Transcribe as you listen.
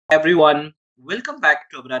Everyone, welcome back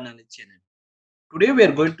to our knowledge channel. Today we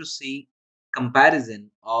are going to see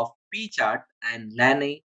comparison of P chart and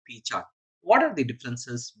Laney P chart. What are the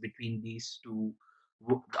differences between these two?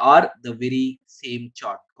 Are the very same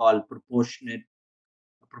chart called proportionate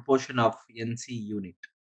proportion of NC unit,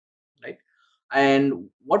 right? And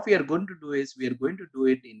what we are going to do is we are going to do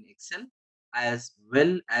it in Excel as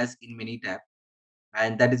well as in Minitab,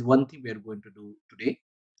 and that is one thing we are going to do today,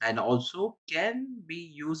 and also can be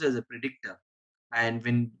used as a predictor. And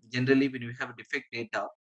when generally when we have defect data,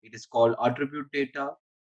 it is called attribute data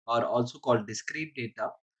or also called discrete data,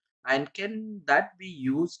 and can that be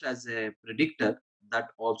used as a predictor? That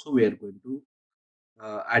also we are going to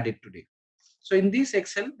add it today. So in this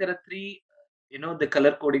Excel there are three, the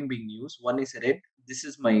color coding being used. One is red, this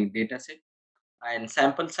is my data set, and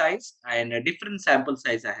sample size, and a different sample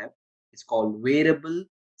size I have. It's called variable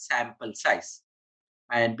sample size.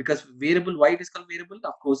 And because variable, why it is called variable?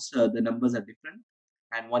 Of course, the numbers are different.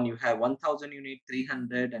 And one you have 1000 unit,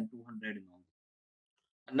 300 and 200 and all.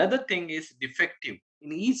 Another thing is defective.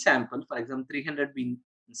 In each sample, for example, 300 being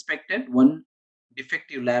inspected, one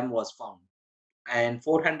defective lamb was found, and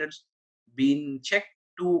 400 being checked,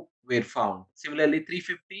 two were found. Similarly,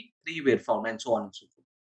 350, three were found, and so on and so forth.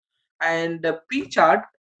 And P chart,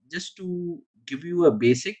 just to give you a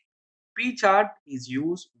basic, P chart is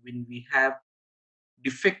used when we have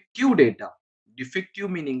defective data. Defective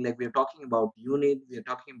meaning like we are talking about unit, we are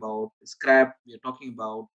talking about scrap, we are talking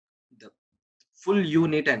about the full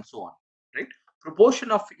unit and so on, right? Proportion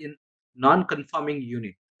of in non-conforming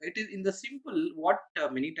unit. It is in the simple what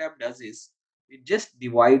Minitab does is it just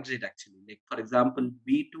divides it actually. Like for example,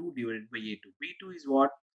 B2 divided by A2. B2 is what?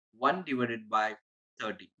 1 divided by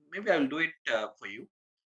 30. Maybe I will do it for you.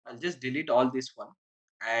 I'll just delete all this one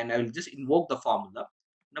and I will just invoke the formula.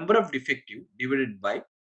 Number of defective divided by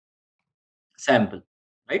sample,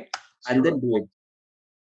 right? And then do it.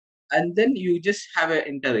 And then you just have a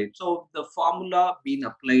enter it. So the formula being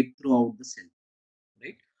applied throughout the cell,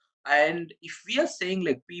 right? And if we are saying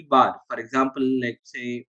like P bar, for example, like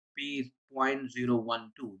say P is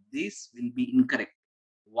 0.012, this will be incorrect.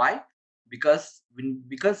 Why? Because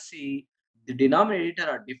see the denominator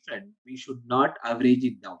are different, we should not average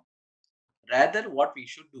it down. Rather, what we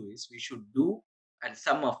should do is we should do and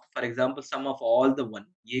sum of, for example, sum of all the one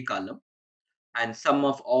A column and sum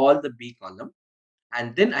of all the B column,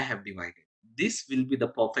 and then I have divided. This will be the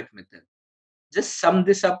perfect method. Just sum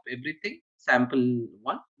this up everything, sample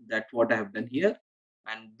 1, that's what I have done here,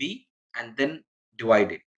 and B, and then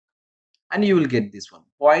divide it. And you will get this one,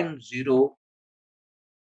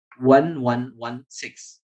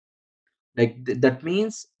 0.01116. Like that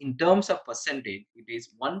means in terms of percentage, it is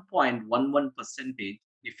 1.11%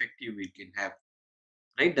 effective we can have,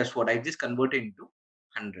 right? That's what I just converted into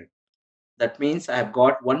 100. That means I have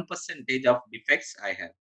got 1% of defects I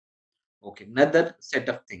have. Okay, another set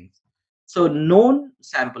of things. So known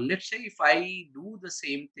sample, let's say if I do the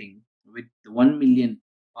same thing with 1 million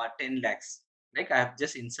or 10 lakhs, like I have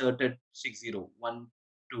just inserted 60, 1,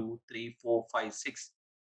 2, 3, 4, 5, 6,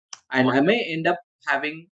 and I may end up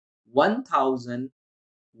having 1,100,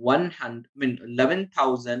 I mean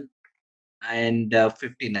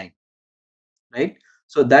 11,059, right?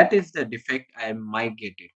 So that is the defect I might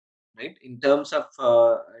get it, right? In terms of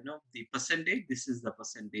the percentage, this is the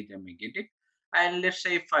percentage I may get it. And let's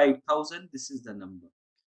say 5,000, this is the number.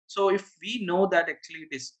 So if we know that actually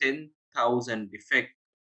it is 10,000 defect,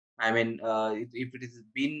 I mean if it is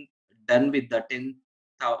been done with the 10,000,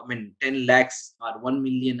 I mean 10 lakhs or 1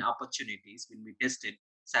 million opportunities when we tested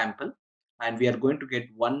sample, and we are going to get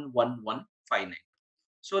 11159.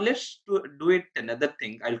 So let's do it another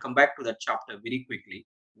thing. I'll come back to that chapter very quickly.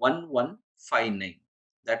 1159.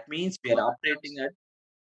 That means we are operating at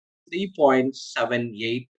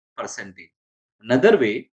 3.78 percentage. Another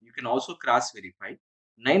way, you can also cross verify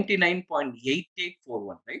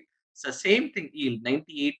 99.8841, right? So same thing yield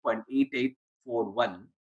 98.8841,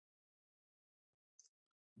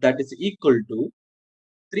 that is equal to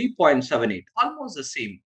 3.78, almost the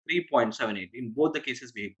same, 3.78. In both the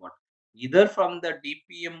cases we have got either from the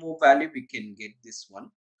DPMO value we can get this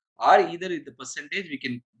one, or either in the percentage we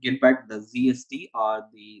can get back the ZST or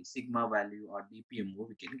the sigma value or DPMO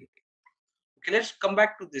we can get it. Okay, let's come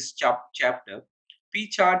back to this chapter, P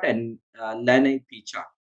chart and Laney P chart,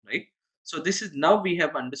 right? So this is now we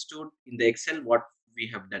have understood in the Excel what we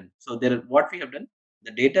have done. So there, what we have done,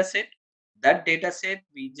 the data set, that data set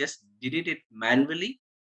we just did it manually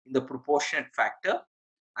in the proportionate factor,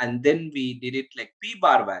 and then we did it like P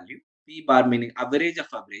bar value. P bar meaning average of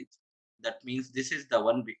average. That means this is the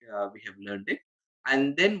one we have learned it.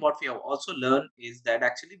 And then what we have also learned is that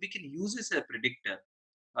actually we can use this as a predictor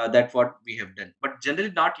That's what we have done, but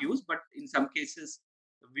generally not use, but in some cases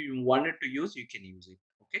we wanted to use, you can use it.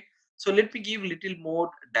 Okay, so let me give little more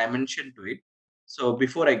dimension to it. So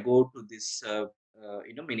before I go to this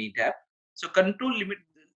mini tab, so control limit,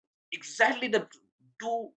 exactly the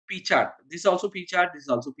two p chart, this is also p chart, this is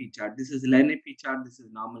also p chart, this is Laney p chart, this is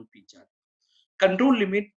normal p chart. Control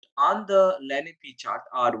limit on the Laney p chart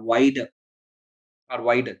are wider.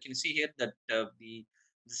 Can you see here that the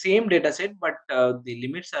same data set, but the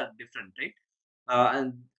limits are different, right?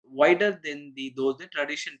 And wider than the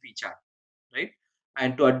tradition P chart, right?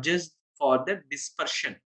 And to adjust for the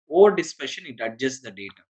dispersion or dispersion, it adjusts the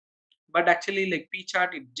data. But actually, like P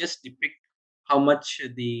chart, it just depict how much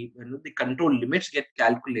the control limits get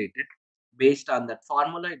calculated based on that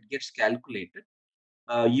formula. It gets calculated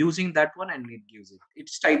using that one, and it gives it.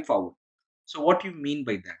 It's straightforward. So what you mean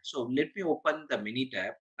by that? So let me open the mini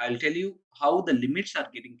tab. I'll tell you how the limits are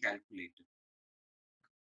getting calculated.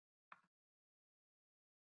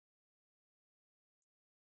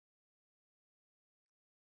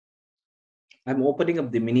 I'm opening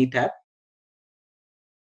up the mini tab.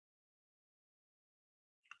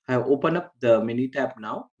 I have opened up the mini tab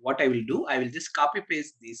now. What I will do, I will just copy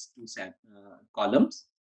paste these two columns,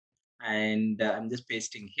 and I'm just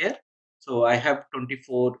pasting here. So I have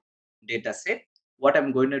 24 data set. What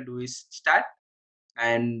I'm going to do is start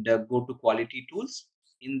and go to quality tools.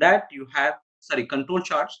 In that you have, sorry, control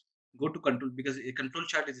charts. Go to control, because a control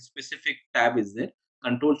chart is a specific tab is there.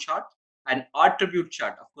 Control chart and attribute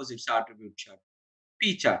chart. Of course, it's attribute chart.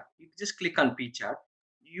 P chart. You just click on P chart.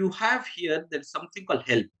 You have here there's something called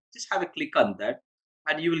help. Just have a click on that,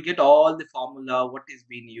 and you will get all the formula, what is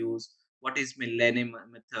being used, what is millennium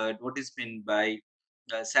method, what is meant by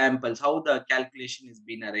samples, how the calculation is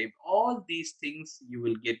being arrived. All these things you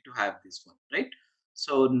will get to have this one, right?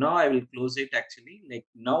 So now I will close it actually. Like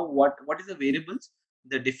now, what is the variables?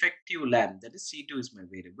 The defective lamp, that is C2 is my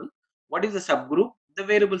variable. What is the subgroup? The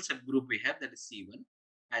variable subgroup we have, that is C1,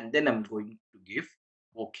 and then I'm going to give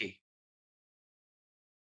OK.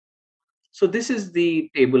 So this is the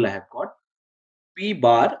table I have got. P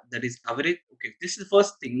bar, that is average. Okay, this is the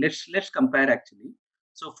first thing. Let's compare actually.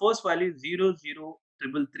 So first value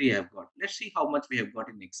 00333 I have got. Let's see how much we have got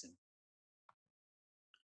in Excel.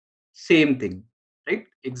 Same thing, right?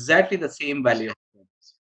 Exactly the same value.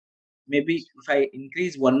 Maybe if I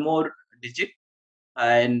increase one more digit,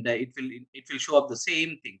 and it will show up the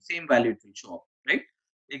same thing, same value, it will show up, right?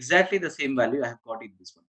 Exactly the same value I have got in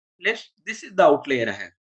this one. This is the outlier I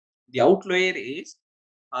have. The outlier is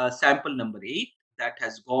sample number 8, that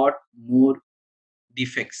has got more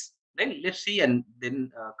defects. Then let's see, and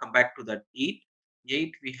then come back to that 8.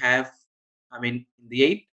 8 we have, I mean, in the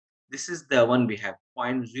 8, this is the one we have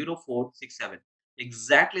 0.0467.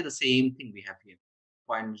 Exactly the same thing we have here,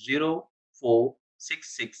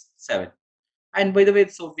 0.04667. And by the way,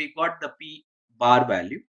 so we got the P bar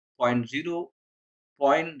value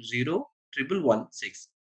 0.01116.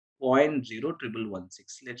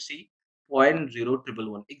 0.01116. Let's see,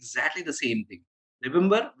 0.0111. Exactly the same thing.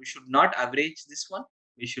 Remember, we should not average this one.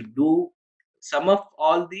 We should do sum of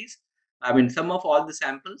all these. I mean, sum of all the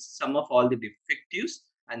samples, sum of all the defectives,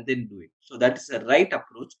 and then do it. So that is the right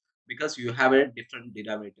approach, because you have a different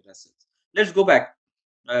denominator as such. Let's go back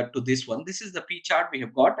to this one. This is the P chart we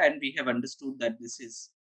have got, and we have understood that this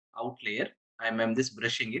is outlier. I'm just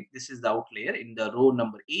brushing it. This is the outlier. In the row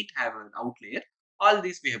number 8, have an outlier. All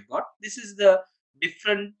these we have got. This is the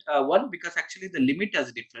different one, because actually the limit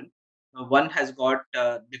is different. One has got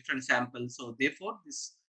different samples, so therefore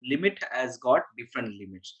this limit has got different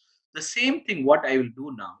limits. The same thing what I will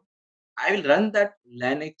do now, I will run that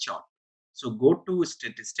Laney chart. So go to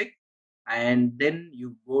statistic, and then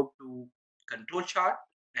you go to control chart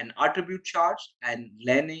and attribute charts and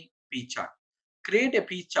Laney P chart. Create a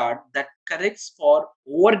P chart that corrects for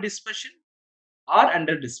over dispersion or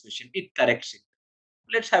under dispersion. It corrects it.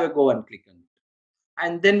 Let's have a go and click on it.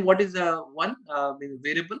 And then what is the one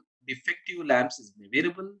variable? Defective lamps is the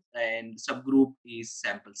variable, and subgroup is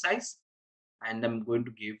sample size. And I'm going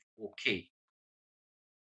to give OK.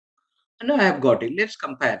 And now I have got it. Let's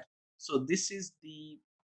compare. So this is the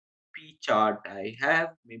P chart I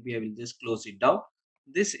have. Maybe I will just close it down.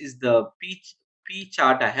 This is the P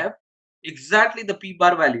chart I have. Exactly the P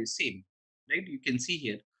bar value is same, right? You can see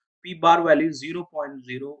here P bar value is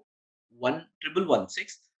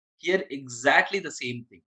 0.011116. Here exactly the same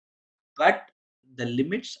thing, but the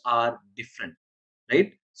limits are different,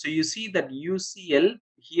 right? So you see that UCL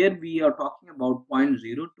here we are talking about zero point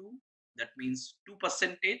 0.02, that means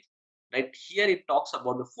 2%, right? Here it talks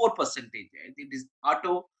about the 4%. It is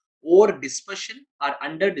auto or dispersion or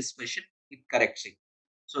under dispersion, it corrects it.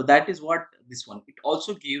 So that is what this one. It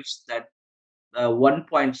also gives that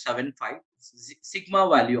 1.75 sigma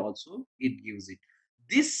value also it gives it.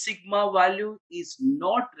 This sigma value is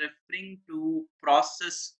not referring to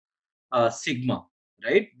process sigma,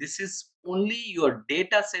 right? This is only your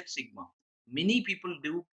data set sigma. Many people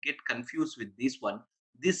do get confused with this one.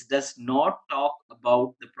 This does not talk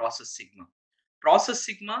about the process sigma. Process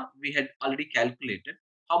sigma we had already calculated.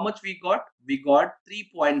 How much we got? We got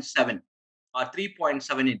 3.7 or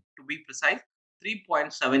 3.78 to be precise.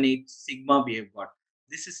 3.78 sigma we have got.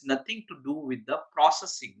 This is nothing to do with the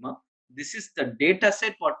process sigma. This is the data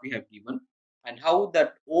set what we have given and how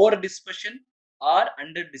that over dispersion or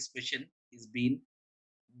under dispersion is being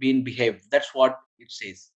behaved. That's what it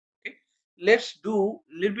says. Okay, let's do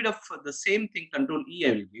a little bit of the same thing. Control E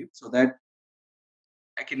I will give so that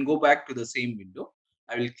I can go back to the same window.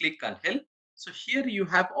 I will click on help. So here you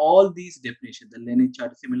have all these definitions. The linear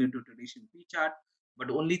chart similar to traditional P chart,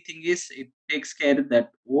 but only thing is it takes care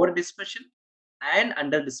that over dispersion and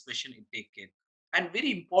under dispersion it take care. And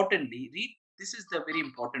very importantly, read this is the very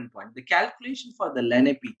important point. The calculation for the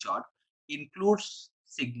Laney P chart includes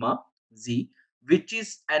sigma z, which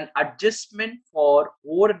is an adjustment for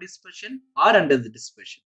over dispersion or under the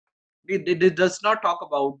dispersion. It does not talk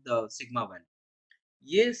about the sigma value.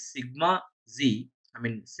 Yes, sigma z, I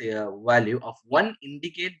mean, say a value of 1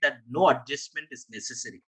 indicate that no adjustment is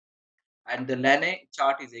necessary. And the Laney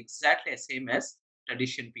chart is exactly the same as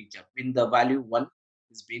tradition P chart when the value 1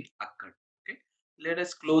 is being occurred. Okay, let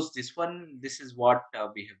us close this one. This is what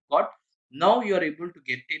we have got. Now you are able to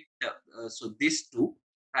get it. So this two,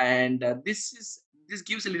 and this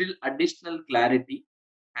gives a little additional clarity.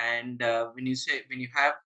 And when you say when you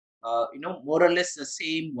have more or less the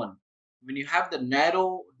same one, when you have the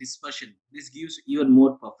narrow dispersion, this gives even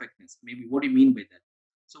more perfectness. Maybe what do you mean by that?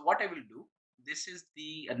 So what I will do, this is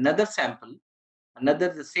the another sample,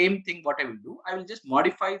 another the same thing. What I will do, I will just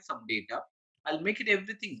modify some data. I'll make it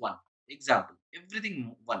everything one. Example,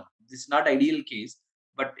 everything one. This is not ideal case,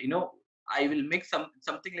 but I will make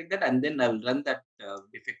something like that, and then I will run that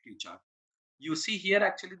defective chart. You see here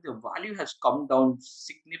actually the value has come down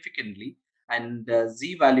significantly, and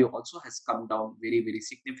z value also has come down very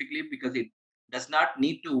significantly because it does not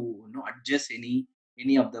need to adjust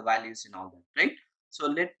any of the values and all that, right? So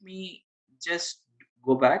let me just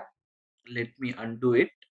go back, let me undo it,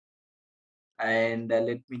 and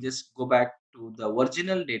let me just go back to the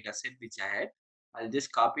original data set which I had. I'll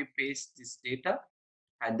just copy paste this data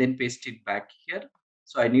and then paste it back here.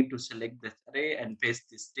 So I need to select this array and paste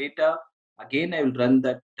this data. Again, I will run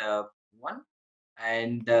that one,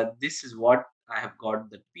 and this is what I have got,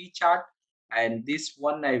 the P chart. And this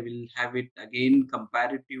one I will have it again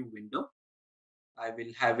comparative window. I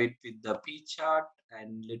will have it with the P chart,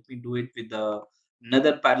 and let me do it with the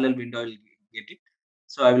another parallel window. I will get it.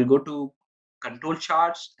 So I will go to control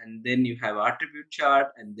charts, and then you have attribute chart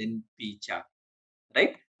and then P chart,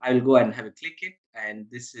 right? I will go and have a click it, and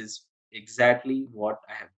this is exactly what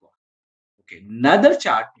I have got. Okay, another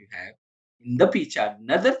chart you have in the P chart,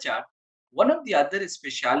 another chart. One of the other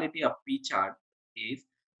speciality of P chart is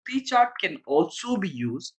P chart can also be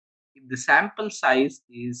used if the sample size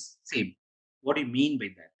is same. What do you mean by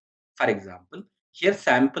that? For example, here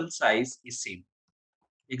sample size is same.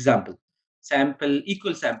 Example, sample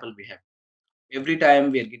equal sample we have. Every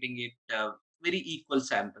time we are getting it very equal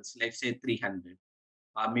samples. Let's say 300.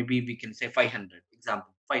 Maybe we can say 500.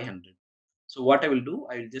 Example, 500. So what I will do,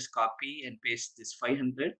 I will just copy and paste this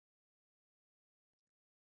 500,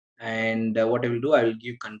 and what I will do, I will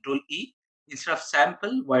give control E. Instead of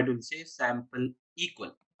sample, what will say sample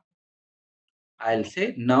equal. I'll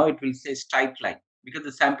say now it will say straight line because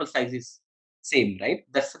the sample size is same, right?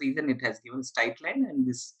 That's the reason it has given straight line. And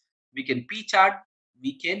this we can P chart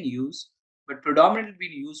we can use, but predominantly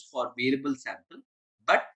we use for variable sample,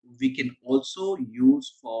 but we can also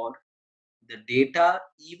use for the data.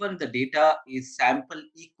 Even the data is sample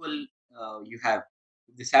equal, you have,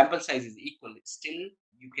 if the sample size is equal, still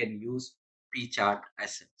you can use P chart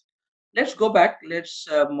as such. Let's go back, let's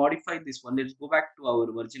modify this one. Let's go back to our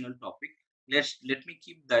original topic. Let me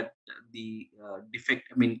keep that the defect,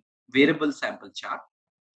 I mean variable sample chart,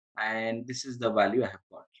 and this is the value I have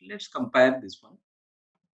got. Let's compare this one.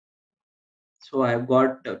 So I have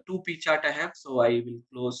got two P chart I have, so I will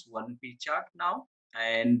close one P chart now.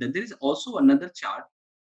 And there is also another chart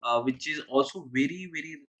which is also very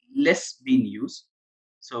less being used.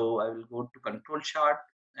 So I will go to control chart,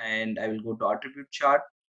 and I will go to attribute chart,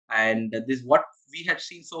 and this is what we had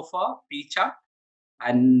seen so far: P chart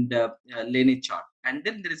and Laney chart. And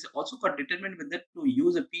then there is also got determine whether to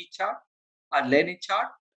use a P chart or Laney chart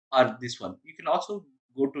or this one. You can also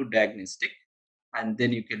go to diagnostic, and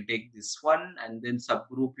then you can take this one, and then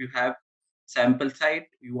subgroup you have sample site.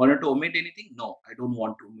 You wanted to omit anything? No, I don't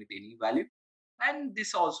want to omit any value. And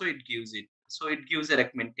this also it gives it, so it gives a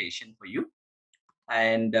recommendation for you.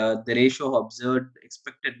 And the ratio of observed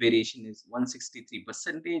expected variation is 163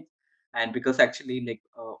 percentage. And because actually like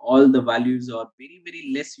all the values are very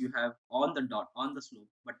very less you have on the dot on the slope,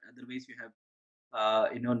 but otherwise you have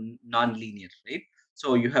non-linear, right?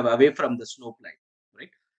 So you have away from the slope line, right?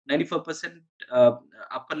 94% uh,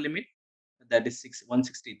 upper limit, that is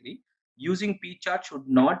 163. Using p chart should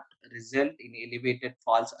not result in elevated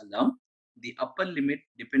false alarm. The upper limit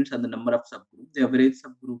depends on the number of subgroup, the average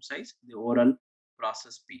subgroup size, the overall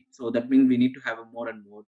process p. So that means we need to have a more and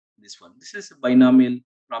more this one. This is a binomial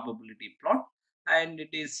probability plot, and it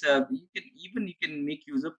is you can make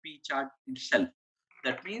use of p chart itself.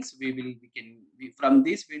 That means from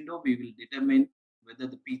this window we will determine whether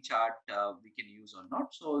the p chart we can use or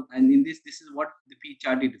not. So, and in this is what the p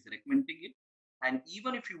chart it is recommending it. And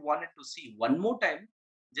even if you wanted to see one more time,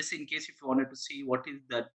 just in case if you wanted to see what is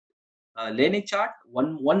the Laney chart,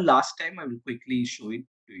 one last time I will quickly show it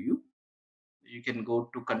to you. You can go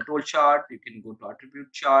to control chart, you can go to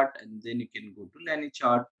attribute chart, and then you can go to Laney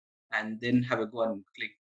chart, and then have a go and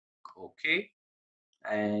click OK.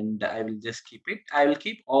 And I will just keep it. I will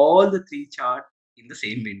keep all the three chart in the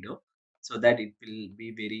same window so that it will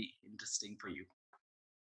be very interesting for you.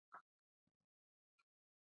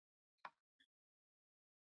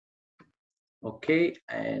 Okay,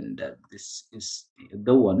 and this is the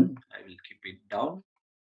other one. I will keep it down.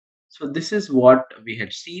 So this is what we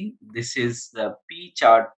had seen. This is the P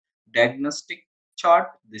chart diagnostic chart.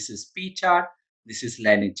 This is P chart. This is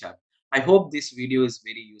Laney chart. I hope this video is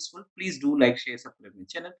very useful. Please do like, share, subscribe my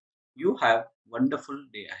channel. You have wonderful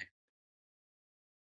day ahead.